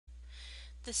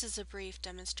This is a brief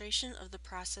demonstration of the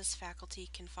process faculty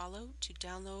can follow to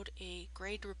download a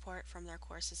grade report from their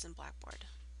courses in Blackboard.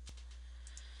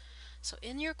 So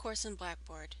in your course in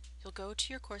Blackboard, you'll go to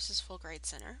your course's Full Grade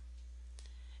Center.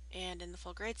 And in the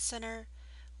Full Grade Center,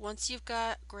 once you've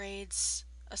got grades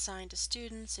assigned to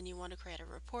students and you want to create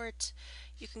a report,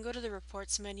 you can go to the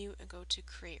Reports menu and go to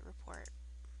Create Report.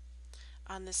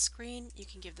 On this screen, you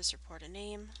can give this report a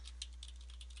name,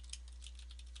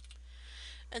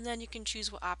 and then you can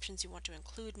choose what options you want to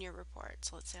include in your report.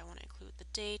 So let's say I want to include the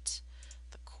date,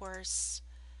 the course,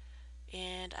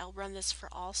 and I'll run this for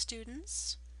all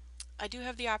students. I do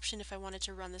have the option if I wanted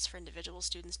to run this for individual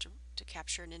students to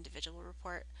capture an individual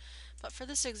report, but for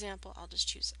this example I'll just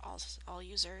choose all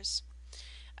users.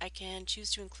 I can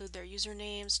choose to include their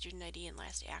username, student ID, and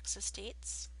last access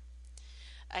dates.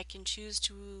 I can choose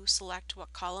to select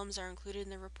what columns are included in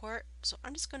the report, so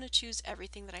I'm just going to choose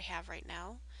everything that I have right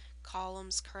now,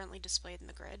 columns currently displayed in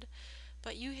the grid,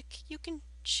 but you can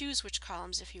choose which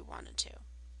columns if you wanted to.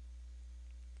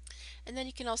 And then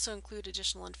you can also include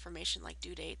additional information like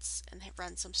due dates and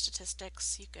run some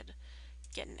statistics. You could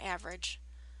get an average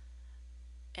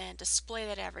and display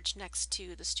that average next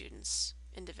to the student's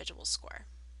individual score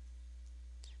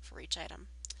for each item.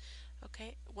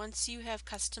 Okay, once you have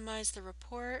customized the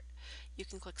report, you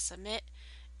can click Submit,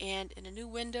 and in a new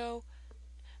window,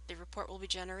 the report will be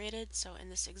generated. So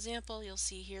in this example, you'll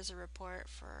see here's a report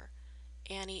for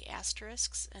Annie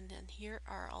asterisks, and then here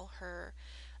are all her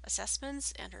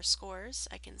assessments and her scores.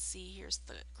 I can see here's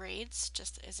the grades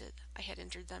just as I had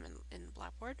entered them in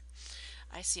Blackboard.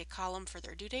 I see a column for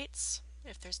their due dates,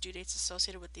 if there's due dates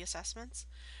associated with the assessments,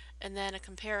 and then a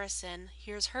comparison.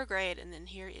 Here's her grade, and then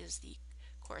here is the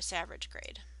course average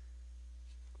grade,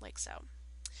 like so.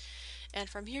 And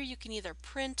from here you can either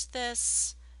print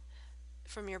this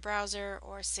from your browser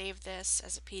or save this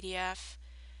as a PDF.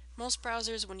 Most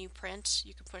browsers, when you print,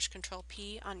 you can push Control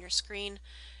P on your screen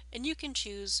and you can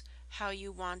choose how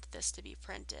you want this to be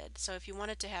printed. So if you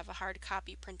wanted to have a hard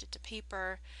copy printed to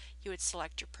paper, you would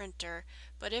select your printer.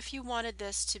 But if you wanted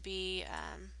this to be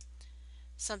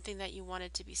something that you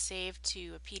wanted to be saved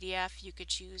to a PDF, you could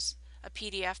choose a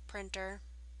PDF printer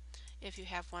if you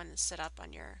have one set up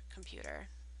on your computer,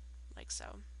 like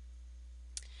so.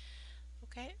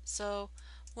 Okay, so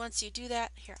once you do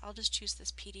that, here I'll just choose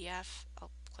this PDF. I'll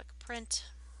click print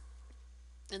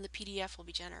and the PDF will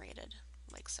be generated,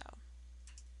 like so.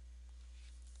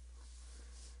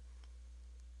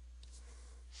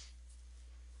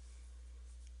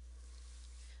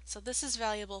 So this is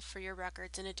valuable for your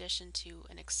records in addition to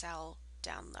an Excel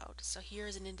download. So here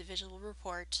is an individual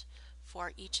report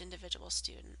for each individual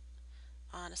student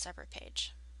on a separate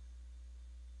page.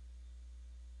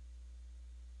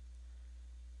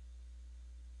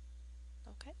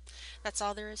 Okay, that's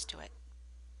all there is to it.